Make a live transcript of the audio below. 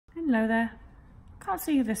Hello there. Can't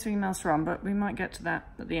see who this email's from, but we might get to that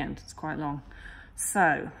at the end. It's quite long.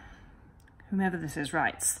 So, whomever this is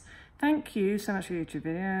writes, thank you so much for your YouTube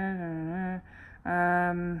video.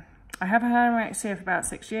 I have had anorexia for about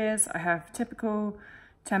 6 years. I have typical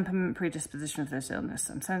temperament predisposition of this illness.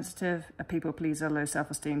 I'm sensitive, a people pleaser, low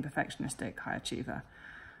self-esteem, perfectionistic, high achiever.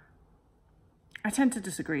 I tend to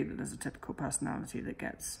disagree that there's a typical personality that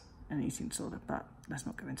gets an eating disorder, but let's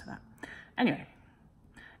not go into that. Anyway,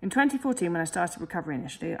 in 2014, when I started recovery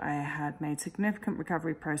initially, I had made significant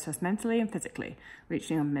recovery process mentally and physically,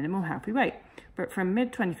 reaching a minimal healthy weight. But from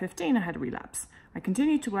mid-2015, I had a relapse. I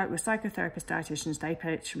continued to work with psychotherapists, dietitians, day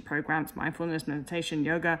patient programs, mindfulness, meditation,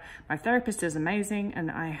 yoga. My therapist is amazing, and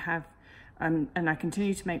I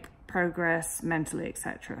continue to make progress mentally,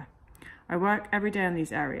 etc. I work every day on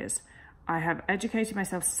these areas. I have educated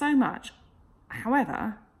myself so much.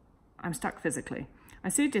 However, I'm stuck physically. I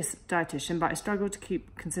see this dietitian, but I struggle to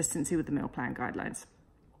keep consistency with the meal plan guidelines.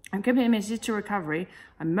 I'm committed to recovery,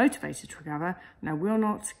 I'm motivated to recover, and I will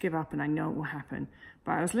not give up, and I know it will happen.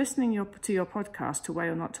 But I was listening to your podcast, To Weigh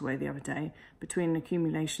or Not to Weigh, the other day, between an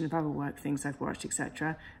accumulation of other work things I've watched,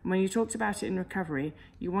 etc. And when you talked about it in recovery,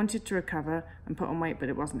 you wanted to recover and put on weight, but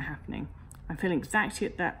it wasn't happening. I'm feeling exactly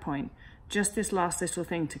at that point. Just this last little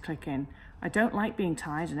thing to click in. I don't like being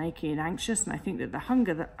tired and achy and anxious, and I think that the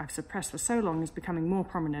hunger that I've suppressed for so long is becoming more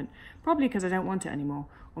prominent, probably because I don't want it anymore,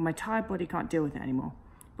 or my tired body can't deal with it anymore.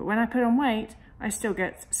 But when I put on weight, I still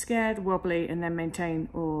get scared, wobbly, and then maintain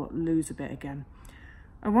or lose a bit again.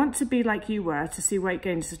 I want to be like you were, to see weight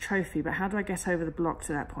gain as a trophy, but how do I get over the block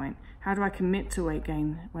to that point? How do I commit to weight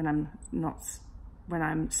gain when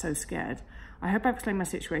I'm so scared? I hope I've explained my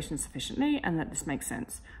situation sufficiently and that this makes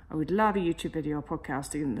sense. I would love a YouTube video or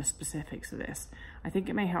podcast in the specifics of this. I think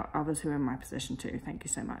it may help others who are in my position too. Thank you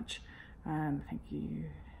so much. Thank you.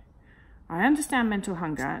 I understand mental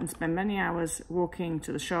hunger and spend many hours walking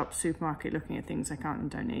to the shop, supermarket, looking at things I can't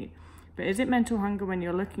and don't eat. But is it mental hunger when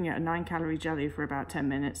you're looking at a 9-calorie jelly for about 10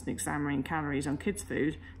 minutes and examining calories on kids'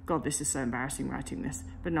 food? God, this is so embarrassing writing this,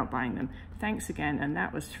 but not buying them. Thanks again. And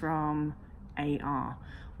that was from AR.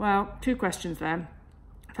 Well, 2 questions there.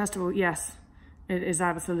 First of all, yes, it is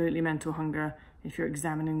absolutely mental hunger if you're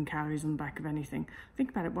examining calories on the back of anything. Think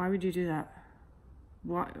about it. Why would you do that?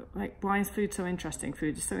 Why is food so interesting?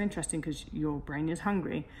 Food is so interesting because your brain is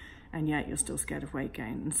hungry, and yet you're still scared of weight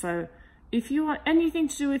gain. And so if you want anything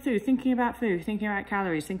to do with food, thinking about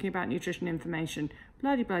calories, thinking about nutrition information,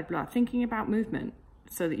 blah, blah, blah, thinking about movement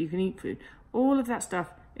so that you can eat food, all of that stuff,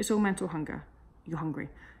 it's all mental hunger. You're hungry.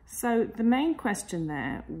 So the main question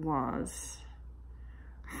there was,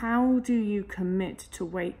 how do you commit to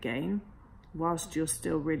weight gain whilst you're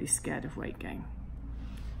still really scared of weight gain?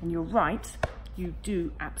 And you're right, you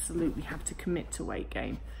do absolutely have to commit to weight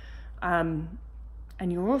gain. And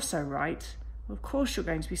you're also right, well, of course you're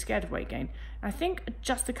going to be scared of weight gain. I think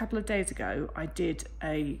just a couple of days ago, I did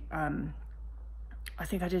a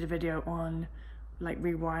video on like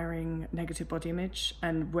rewiring negative body image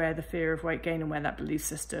and where the fear of weight gain and where that belief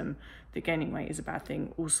system that gaining weight is a bad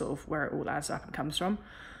thing, all sort of where it all adds up and comes from.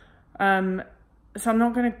 So I'm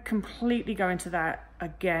not going to completely go into that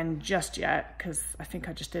again just yet, because I think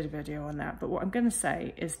I just did a video on that. But what I'm going to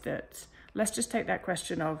say is that let's just take that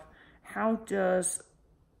question of how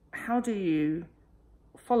do you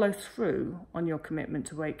follow through on your commitment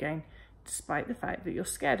to weight gain despite the fact that you're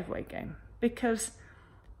scared of weight gain? Because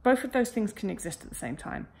both of those things can exist at the same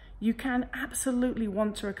time. You can absolutely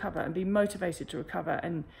want to recover and be motivated to recover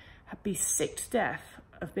and be sick to death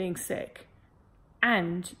of being sick.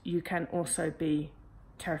 And you can also be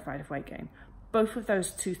terrified of weight gain. Both of those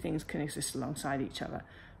 2 things can exist alongside each other.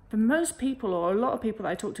 For most people, or a lot of people that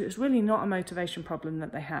I talk to, it's really not a motivation problem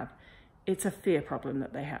that they have. It's a fear problem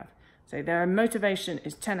that they have. So their motivation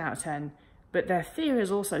is 10 out of 10, but their fear is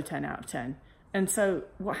also 10 out of 10. And so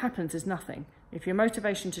what happens is nothing. If your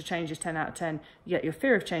motivation to change is 10 out of 10, yet your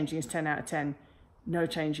fear of changing is 10 out of 10, no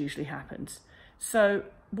change usually happens. So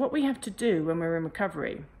what we have to do when we're in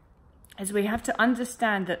recovery is we have to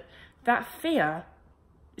understand that that fear,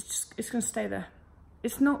 it's going to stay there.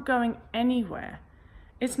 It's not going anywhere.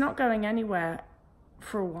 It's not going anywhere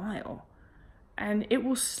for a while. And it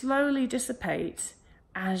will slowly dissipate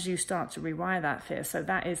as you start to rewire that fear. So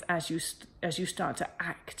that is as you start to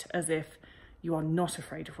act as if you are not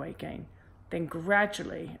afraid of weight gain. Then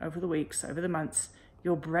gradually, over the weeks, over the months,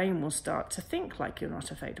 your brain will start to think like you're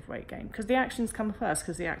not afraid of weight gain, because the actions come first,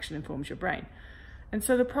 because the action informs your brain. And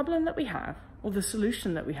so the problem that we have, or the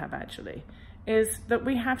solution that we have actually, is that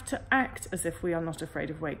we have to act as if we are not afraid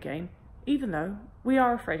of weight gain, even though we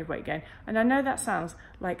are afraid of weight gain. And I know that sounds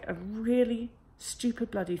like a really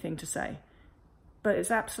stupid bloody thing to say, but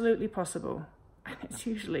it's absolutely possible. And it's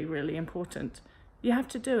usually really important. You have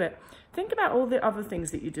to do it. Think about all the other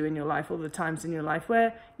things that you do in your life, all the times in your life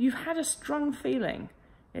where you've had a strong feeling.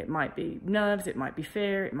 It might be nerves, it might be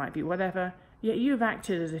fear, it might be whatever, yet you've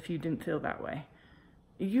acted as if you didn't feel that way.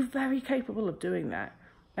 You're very capable of doing that.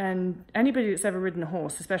 And anybody that's ever ridden a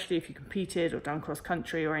horse, especially if you competed or done cross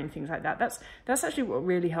country or anything like that, that's actually what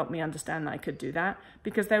really helped me understand that I could do that,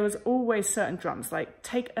 because there was always certain drums. Like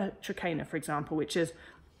take a trachena, for example, which is,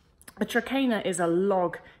 a trachena is a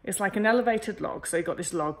log. It's like an elevated log. So you've got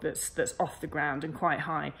this log that's off the ground and quite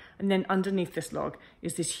high. And then underneath this log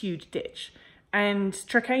is this huge ditch. And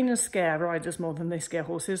trachenas scare riders more than they scare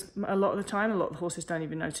horses a lot of the time. A lot of the horses don't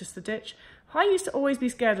even notice the ditch. I used to always be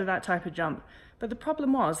scared of that type of jump. But the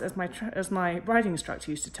problem was, as my riding instructor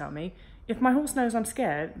used to tell me, if my horse knows I'm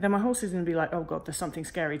scared, then my horse is going to be like, oh God, there's something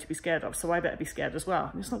scary to be scared of, so I better be scared as well.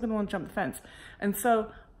 And it's not going to want to jump the fence. And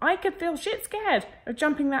so I could feel shit scared of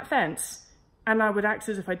jumping that fence, and I would act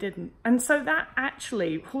as if I didn't. And so that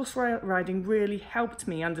actually, horse riding really helped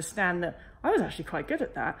me understand that I was actually quite good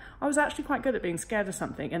at that. I was actually quite good at being scared of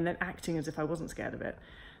something and then acting as if I wasn't scared of it.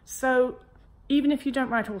 So even if you don't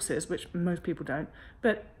ride horses, which most people don't,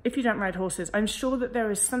 but if you don't ride horses, I'm sure that there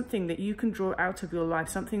is something that you can draw out of your life,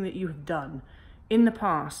 something that you have done in the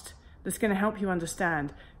past that's going to help you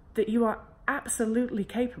understand that you are absolutely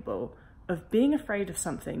capable of being afraid of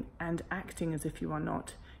something and acting as if you are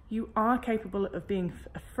not. You are capable of being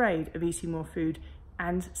afraid of eating more food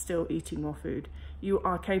and still eating more food. You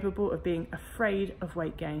are capable of being afraid of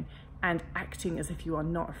weight gain and acting as if you are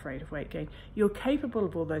not afraid of weight gain. You're capable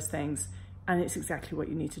of all those things, and it's exactly what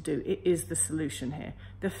you need to do. It is the solution here.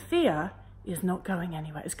 The fear is not going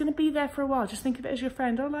anywhere. It's going to be there for a while. Just think of it as your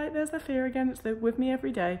friend. Oh, like, there's the fear again. It's there with me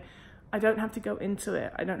every day. I don't have to go into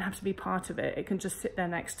it. I don't have to be part of it. It can just sit there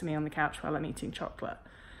next to me on the couch while I'm eating chocolate.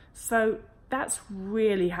 So that's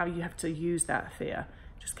really how you have to use that fear.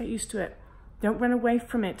 Just get used to it. Don't run away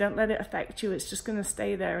from it. Don't let it affect you. It's just going to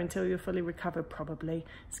stay there until you're fully recovered, probably.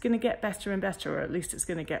 It's going to get better and better, or at least it's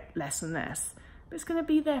going to get less and less. But it's going to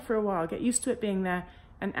be there for a while. Get used to it being there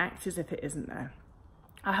and act as if it isn't there.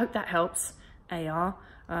 I hope that helps, AR.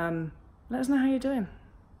 Let us know how you're doing.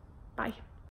 Bye.